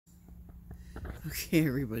Okay,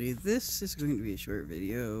 everybody, this is going to be a short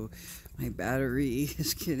video. My battery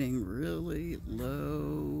is getting really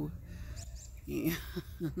low, and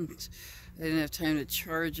I didn't have time to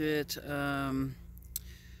charge it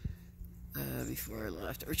before I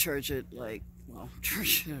left, or charge it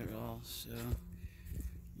charge it at all. So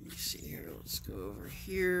let me see here. Let's go over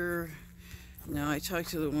here. Now, I talked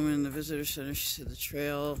to the woman in the visitor center. She said the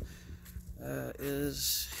trail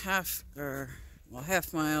is half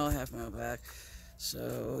mile back.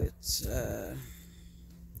 So it's a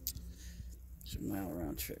mile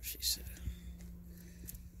round trip, she said.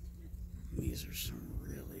 These are some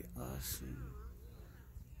really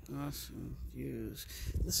awesome views.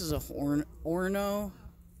 This is a horno,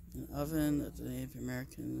 an oven that the Native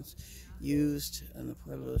Americans used in the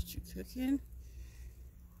pueblos to cook in.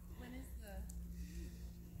 When is the heat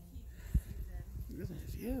season? Look at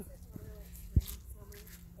that view.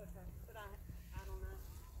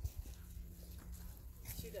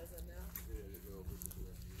 She doesn't know.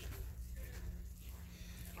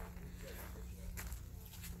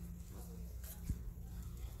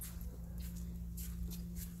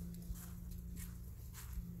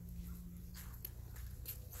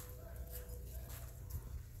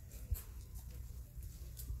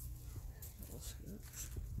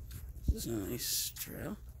 This is a nice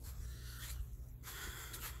trail.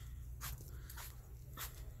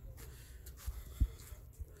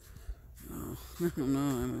 Oh, I don't know,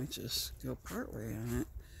 I might just go part way on it.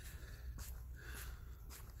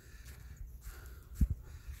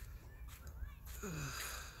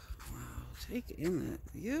 Wow, take in that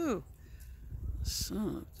view. The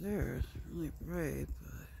sun up there is really bright,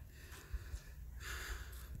 but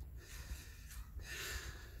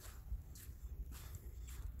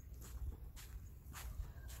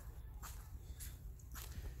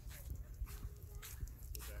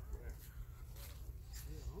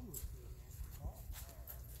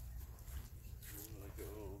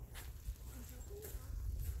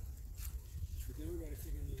look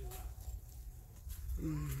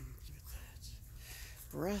at that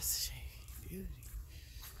breathtaking beauty.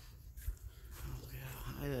 Oh, look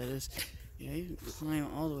how high that is. Yeah, you can climb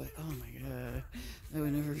all the way. Oh my god, I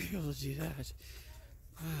would never be able to do that.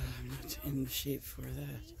 Oh, I'm not in shape for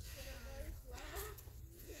that.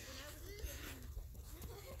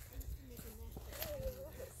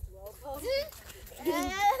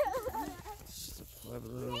 This is the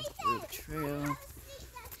Pueblo Loop Trail.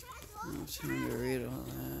 I don't have time to read all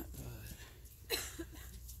that, but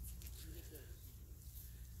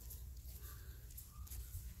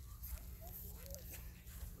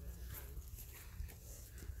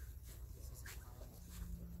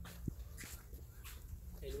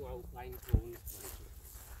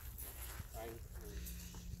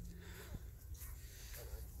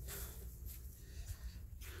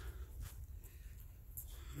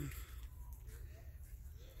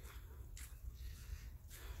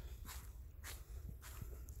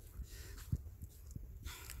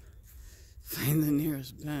find the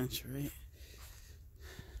nearest bench, right?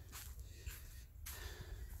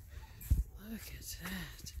 Look at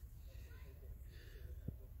that.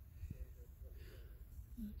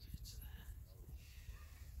 Look at that.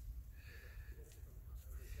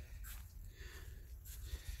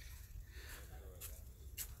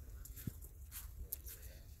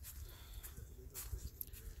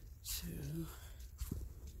 Two.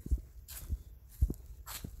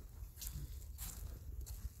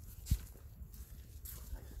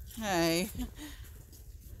 Hi.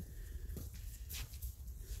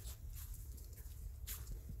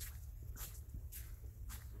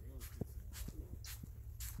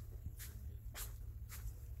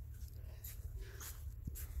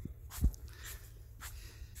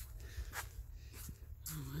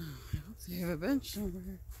 Oh wow, I hope they have a bench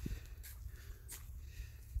somewhere.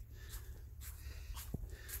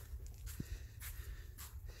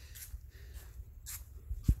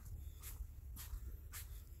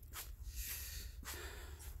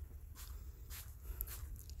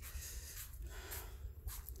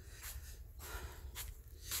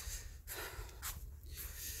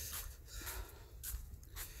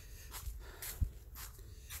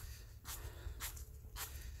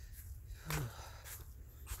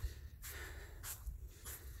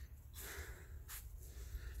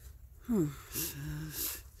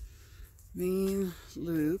 Says main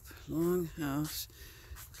loop, longhouse,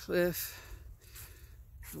 cliff,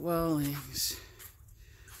 dwellings.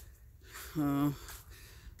 Oh,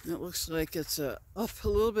 it looks like it's a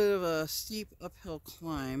little bit of a steep uphill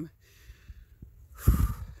climb.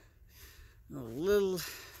 A little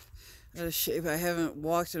out of shape. I haven't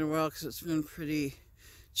walked in a while because it's been pretty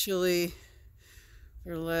chilly.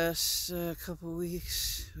 for the last couple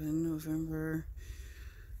weeks in November.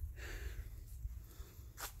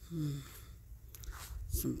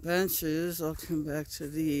 Some benches. I'll come back to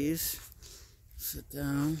these. Sit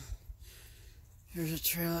down. There's a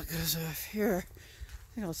trail that goes off here.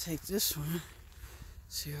 I think I'll take this one.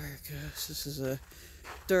 See where it goes. This is a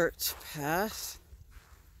dirt path.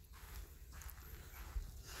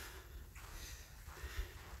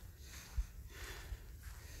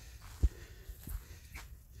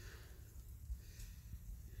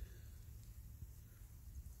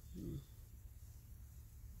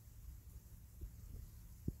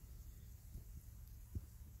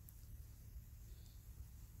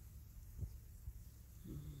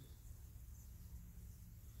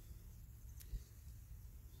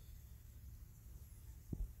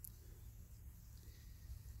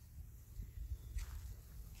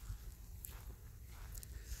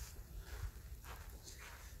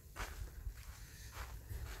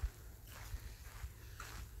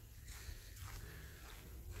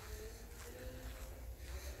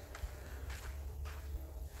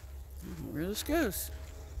 Where this goes.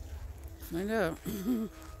 Find out. You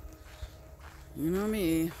know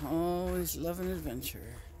me, always love an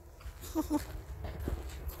adventure.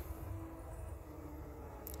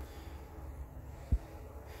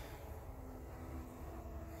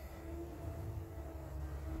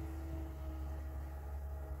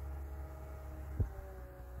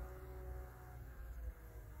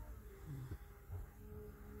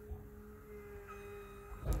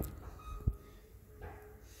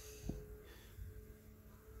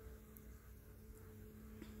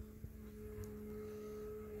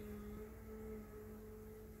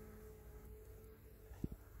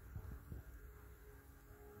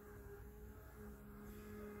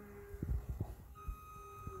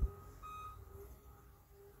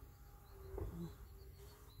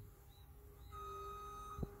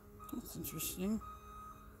 That's interesting.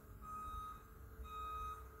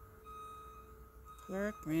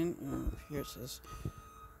 Here it says,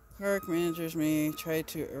 park managers may try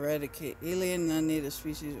to eradicate alien non-native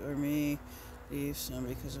species or may leave some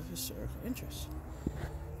because of historical interest.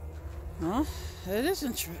 Well, it is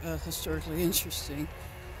historically interesting,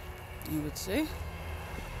 I would say.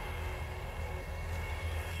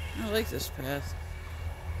 I like this path.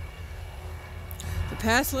 The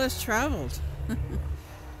path less traveled.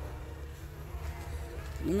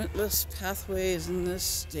 Limitless pathways in this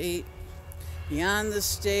state. Beyond the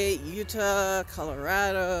state, Utah,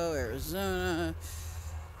 Colorado, Arizona,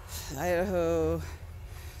 Idaho.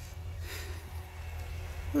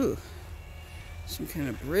 Ooh, some kind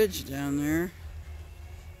of bridge down there.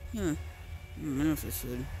 I don't know if I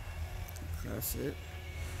should cross it.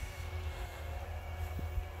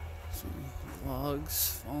 Some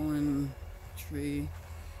logs, fallen tree,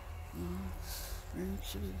 logs,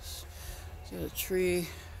 branches. Is that a tree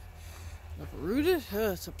uprooted?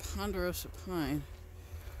 Oh, it's a ponderosa pine.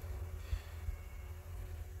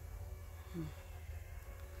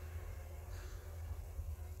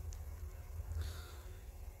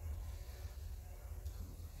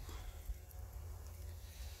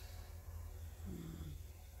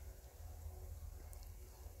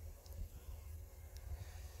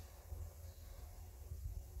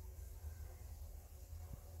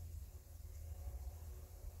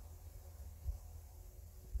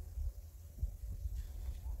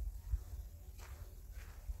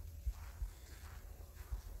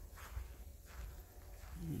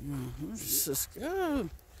 Where does this go?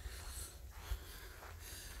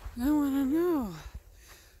 I want to know.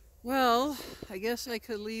 Well, I guess I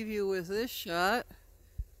could leave you with this shot.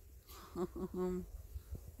 I don't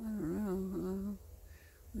know.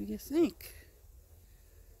 What do you think?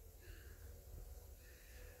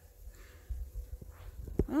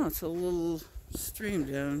 Oh, it's a little stream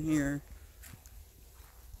down here.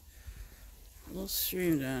 A little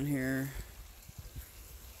stream down here.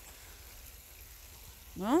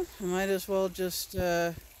 Well, I might as well just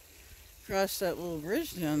cross that little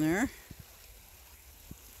bridge down there.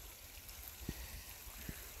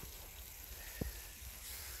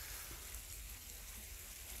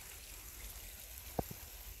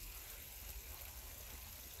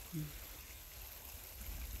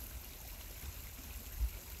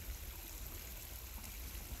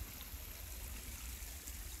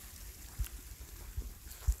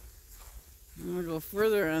 I'm going to go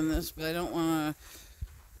further on this, but I don't want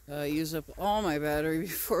to use up all my battery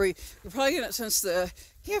before we're probably going to, since the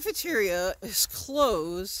cafeteria is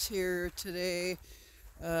closed here today,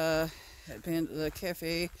 the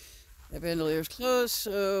cafe at Bandelier is closed,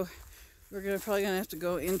 so we're probably going to have to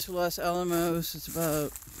go into Los Alamos. It's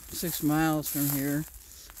about 6 miles from here,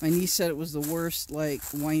 My niece said it was the worst, like,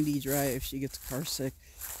 windy drive. She gets car sick.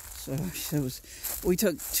 So it was. We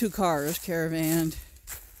took 2 cars, caravan.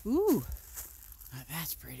 Ooh,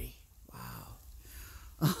 that's pretty.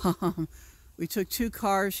 Wow. We took 2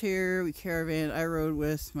 cars here. We caravan. I rode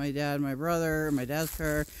with my dad, my brother, my dad's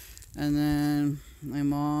car, and then my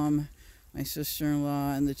mom, my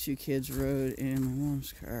sister-in-law, and the 2 kids rode in my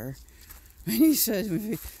mom's car. And he said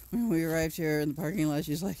when we arrived here in the parking lot,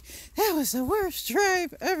 she's like, "That was the worst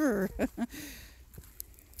drive ever."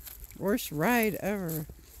 Worst ride ever.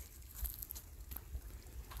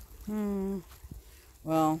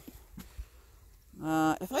 Well,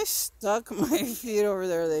 if I stuck my feet over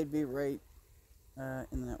there, they'd be right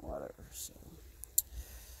in that water. So,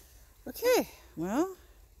 okay, well,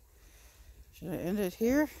 should I end it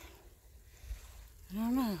here? I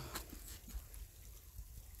don't know.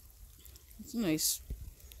 It's a nice,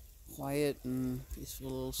 quiet, and peaceful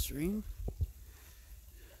little stream.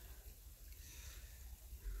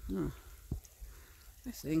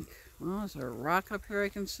 I think, well, is there a rock up here I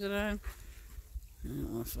can sit on? I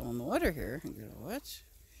don't want to fall in the water here and get a wet.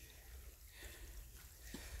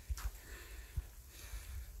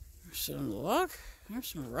 Sit on the log. There's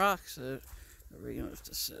some rocks that are big enough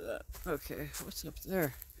to sit at. Okay, what's up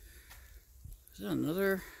there? Is that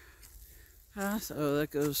another path? Oh,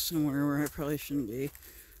 that goes somewhere where I probably shouldn't be.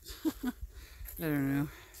 I don't know.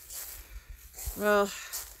 Well,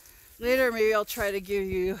 later maybe I'll try to give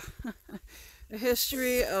you a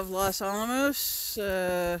history of Los Alamos,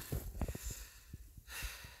 or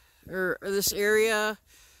this area.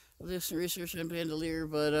 I'll do some research on Bandelier,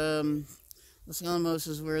 but Los Alamos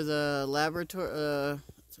is where the laboratory, it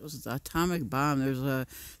was the atomic bomb. There's the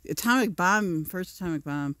first atomic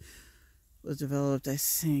bomb was developed, I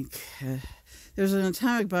think. There's an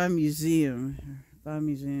atomic bomb museum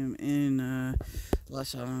in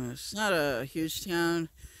Los Alamos. It's not a huge town,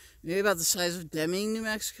 maybe about the size of Deming, New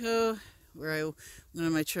Mexico, where I went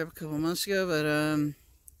on my trip a couple months ago, but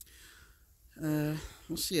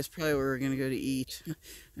we'll see. It's probably where we're going to go to eat.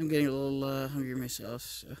 I'm getting a little hungry myself,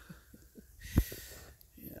 so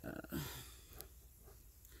yeah.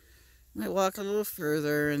 Might walk a little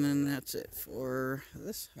further, and then that's it for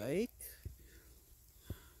this hike.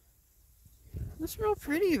 It's real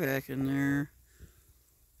pretty back in there.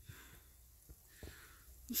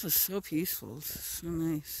 This is so peaceful. This is so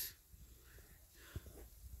nice.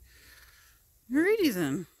 Alrighty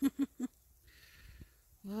then.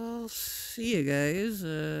 Well, see you guys.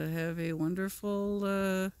 Have a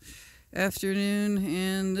wonderful afternoon.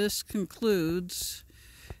 And this concludes.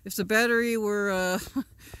 If the battery were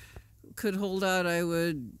could hold out, I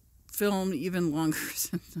would film even longer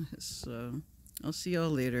than this. So I'll see y'all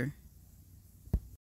later.